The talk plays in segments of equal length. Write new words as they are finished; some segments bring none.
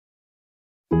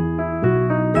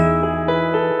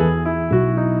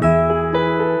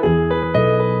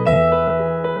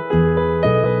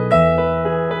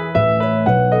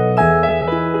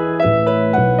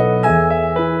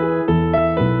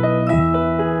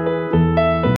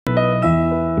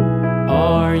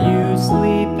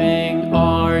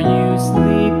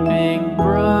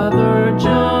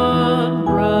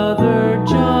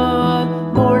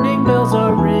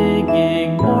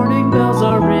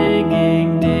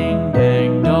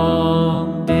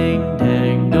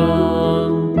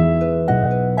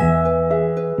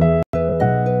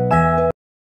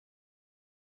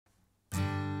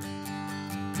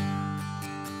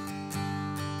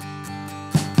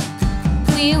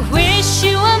wish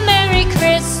you a Merry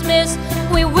Christmas.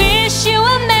 We wish you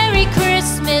a Merry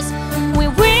Christmas. We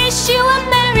wish you a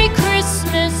Merry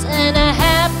Christmas and a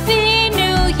Happy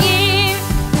New Year.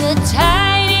 The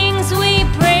tidings we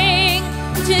bring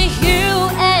to you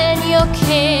and your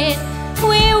kin.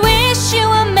 We wish you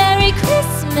a Merry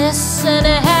Christmas and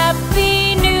a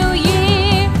Happy New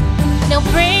Year. Now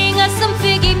bring us some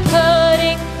figgy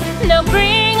pudding. Now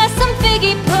bring us some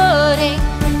figgy pudding.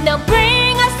 Now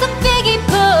bring us some figgy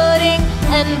pudding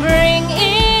and bring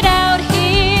it out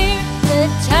here. The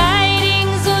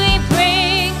tidings we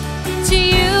bring to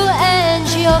you and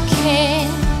your kin.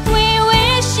 We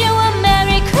wish you a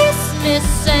Merry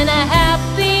Christmas and a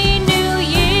Happy New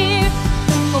Year.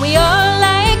 For we all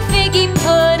like figgy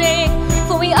pudding.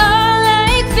 For we all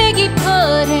like figgy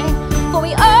pudding. For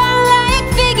we all like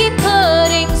figgy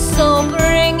pudding. So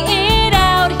bring it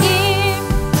out here.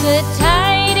 The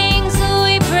tidings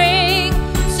we bring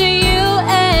to you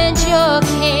and your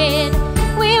kin.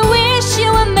 We wish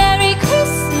you a Merry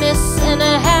Christmas and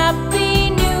a Happy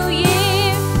New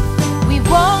Year. We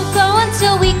won't go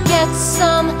until we get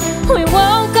some. We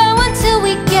won't go until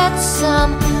we get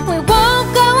some. We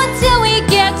won't go until we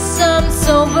get some.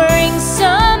 So bring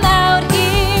some out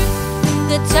here.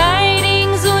 The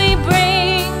tidings we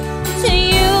bring to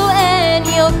you and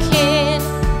your kin.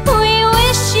 We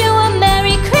wish you a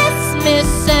Merry Christmas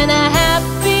and a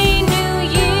Happy New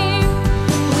Year.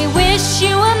 We wish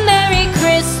you a Merry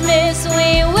Christmas.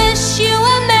 We wish you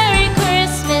a Merry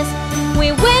Christmas.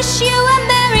 We wish you a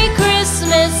Merry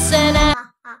Christmas and a...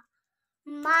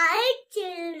 My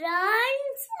children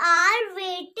are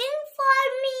waiting for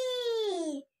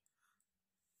me.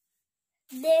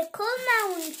 देखो मैं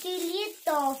उनके लिए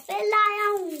तोहफे लाया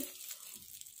हूँ।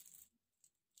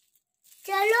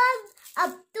 चलो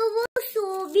अब तो वो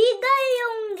सो भी गए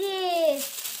होंगे।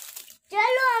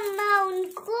 चलो अब मैं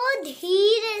उनको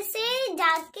धीरे से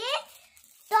जाके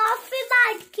तोहफे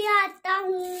बांट के आता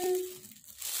हूँ।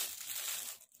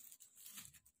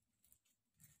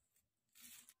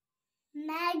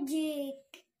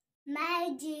 Magic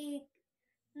magic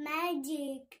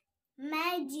magic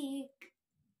magic.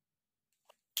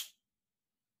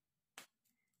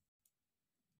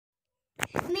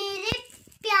 मेरे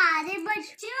प्यारे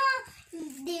बच्चों,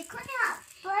 देखो यहाँ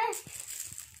पर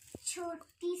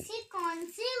छोटी सी कौन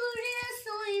सी गुड़िया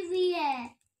सोई हुई है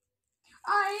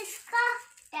और इसका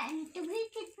टेंट भी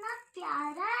कितना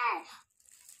प्यारा है।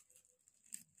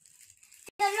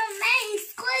 चलो मैं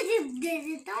इसको गिफ्ट दे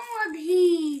देता हूँ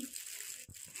अभी।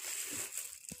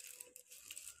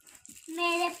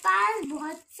 मेरे पास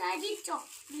बहुत सारी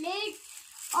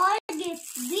चॉकलेट और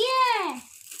गिफ्ट भी है।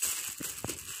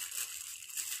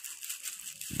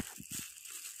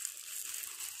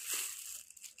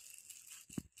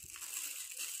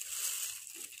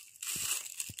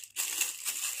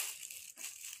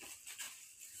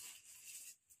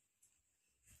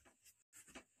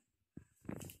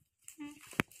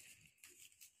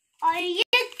 और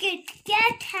ये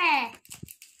किटकैट है।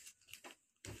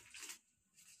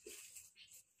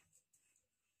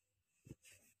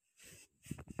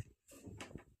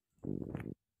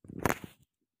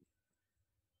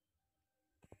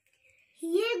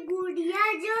 ये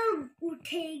गुड़िया जब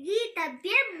उठेगी तब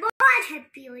ये बहुत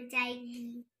हैप्पी हो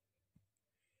जाएगी।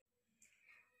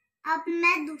 अब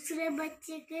मैं दूसरे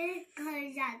बच्चे के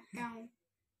घर जाता हूँ।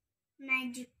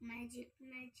 Magic magic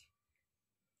magic.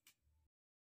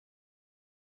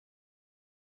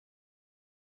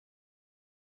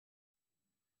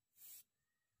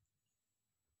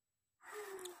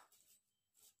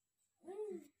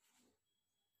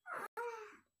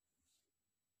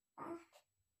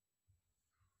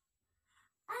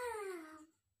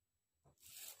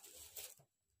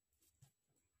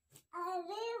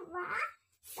 अरे वाह,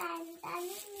 सैंटा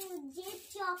ने मुझे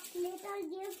चॉकलेट और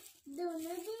गिफ्ट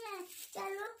दोनों दिए हैं।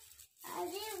 चलो,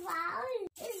 अरे वाह,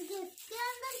 इस गिफ्ट के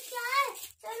अंदर क्या है?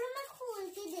 चलो मैं खोल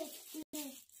के देखती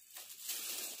हूँ।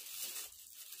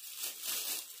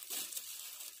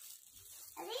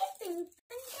 अरे पिंक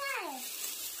क्या है?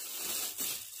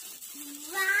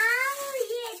 वाह,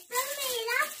 ये तो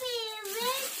मेरा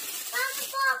फेवरेट फन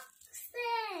बॉक्स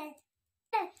है।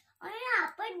 और यहाँ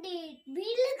पर डेट भी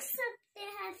लिख सकते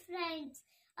हैं फ्रेंड्स।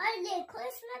 और देखो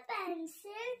इसमें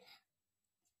पेंसिल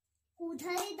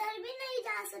उधर इधर भी नहीं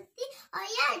जा सकती और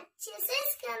ये अच्छे से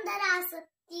इसके अंदर आ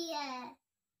सकती है।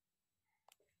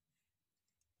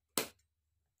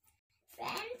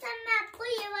 फ्रेंड्स अब मैं आपको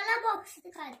ये वाला बॉक्स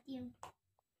दिखाती हूँ।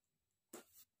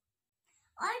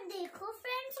 और देखो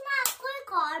फ्रेंड्स, मैं आपको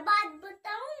एक और बात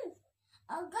बताऊं।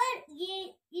 अगर ये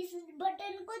इस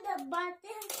बटन को दबाते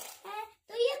हैं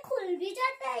तो ये खुल भी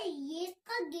जाता है। ये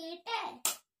इसका गेट है।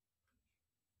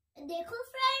 देखो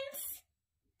फ्रेंड्स,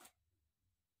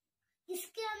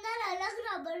 इसके अंदर अलग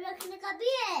रबर रखने का भी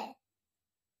है।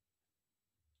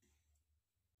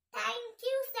 Thank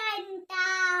you Santa.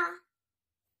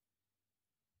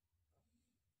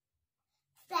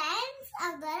 फ्रेंड्स,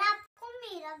 अगर आपको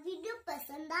मेरा वीडियो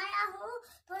पसंद आया हो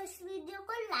तो इस वीडियो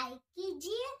को लाइक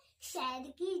कीजिए,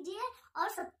 शेयर कीजिए और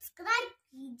सब्सक्राइब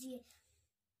कीजिए।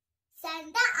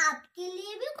 सेंटा आपके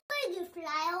लिए भी कोई गिफ्ट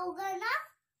लाया होगा ना,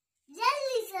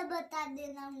 जल्दी से बता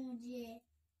देना मुझे।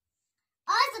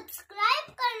 और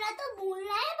सब्सक्राइब करना तो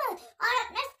भूलना ही मत, और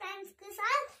अपने फ्रेंड्स के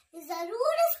साथ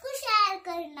जरूर इसको शेयर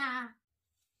करना।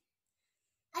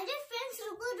 अरे फ्रेंड्स,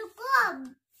 रुको,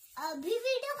 अभी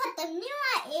वीडियो खत्म नहीं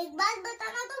हुआ। एक बात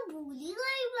बताना तो भूल ही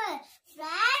गई मैं।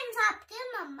 फ्रेंड्स, आपके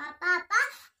मम्मा पापा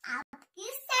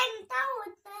आपके सेंटा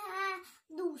होते हैं।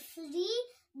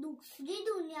 दूसरी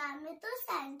दुनिया में तो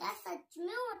सेंटा सच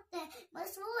में होते हैं,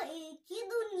 बस वो एक ही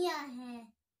दुनिया है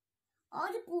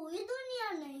और कोई दुनिया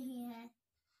नहीं है।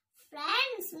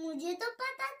 फ्रेंड्स, मुझे तो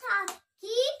पता था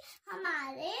कि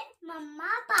हमारे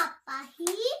मम्मा पापा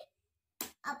ही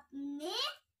अपने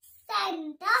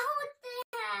सेंटा होते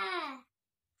हैं।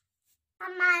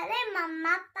 हमारे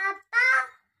मम्मा पापा,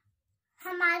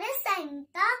 हमारे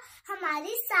सेंटा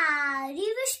हमारी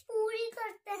सारी विश पूरी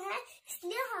करते हैं,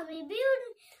 इसलिए हमें भी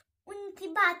उनकी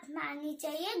बात माननी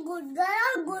चाहिए, गुड गर्ल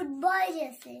और गुड बॉय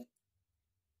जैसे।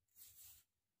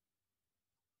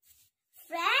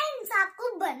 फ्रेंड्स,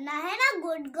 आपको बनना है ना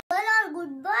गुड गर्ल और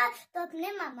गुड बॉय, तो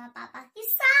अपने मम्मा पापा की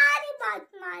सारी बात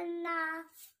मानना।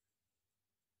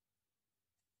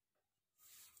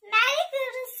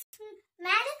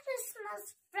 Merry Christmas,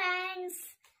 friends.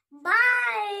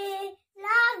 Bye.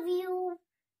 Love you.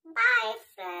 Bye,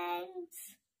 friends.